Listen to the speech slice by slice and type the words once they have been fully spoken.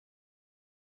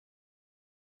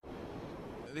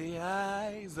The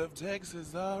eyes of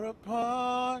Texas are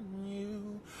upon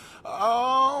you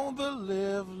all the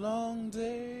livelong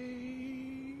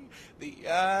day. The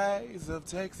eyes of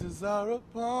Texas are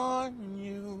upon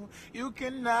you. You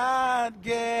cannot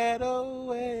get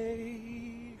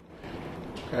away.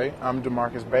 Okay, I'm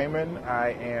Da'Marcus Baymon. I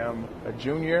am a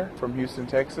junior from Houston,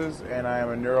 Texas, and I am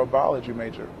a neurobiology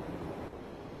major.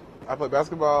 I played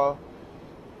basketball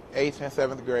 8th and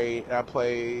 7th grade, and I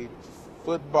played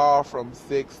football from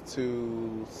 6th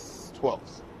to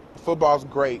 12th. Football's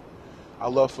great. I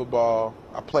love football.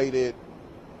 I played it.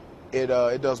 It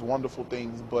does wonderful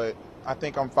things, but I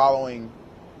think I'm following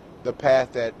the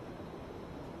path that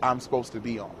I'm supposed to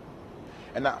be on,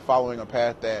 and not following a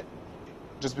path that,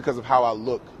 just because of how I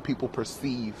look, people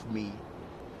perceive me.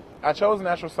 I chose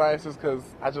natural sciences because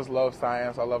I just love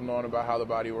science. I love knowing about how the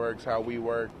body works, how we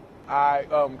work. I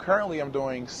currently am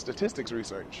doing statistics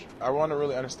research. I want to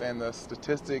really understand the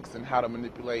statistics and how to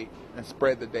manipulate and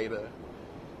spread the data.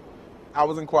 I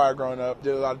was in choir growing up,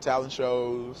 did a lot of talent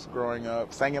shows growing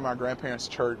up, sang in my grandparents'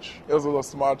 church. It was a little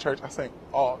small church. I sang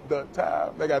all the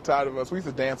time. They got tired of us. We used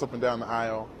to dance up and down the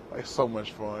aisle. Like, so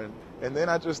much fun. And then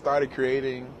I just started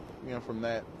creating, from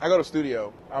that. I go to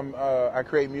studio. I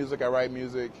create music, I write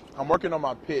music. I'm working on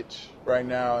my pitch right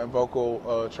now and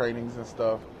vocal trainings and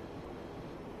stuff.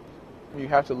 You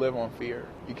have to live on fear.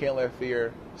 You can't let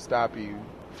fear stop you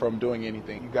from doing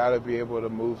anything. You got to be able to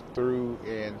move through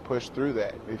and push through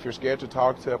that. If you're scared to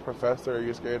talk to a professor or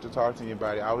you're scared to talk to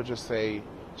anybody, I would just say,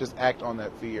 just act on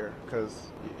that fear,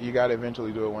 because you got to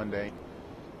eventually do it one day.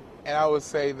 And I would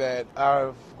say that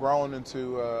I've grown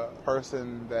into a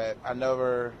person that I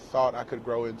never thought I could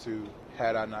grow into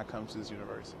had I not come to this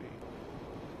university.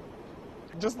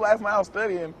 Just last night I was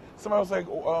studying, somebody was like,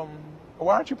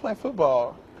 why aren't you playing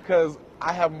football? Because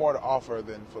I have more to offer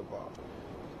than football.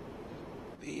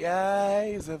 The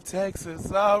eyes of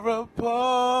Texas are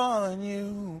upon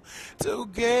you till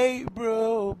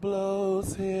Gabriel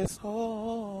blows his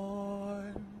horn.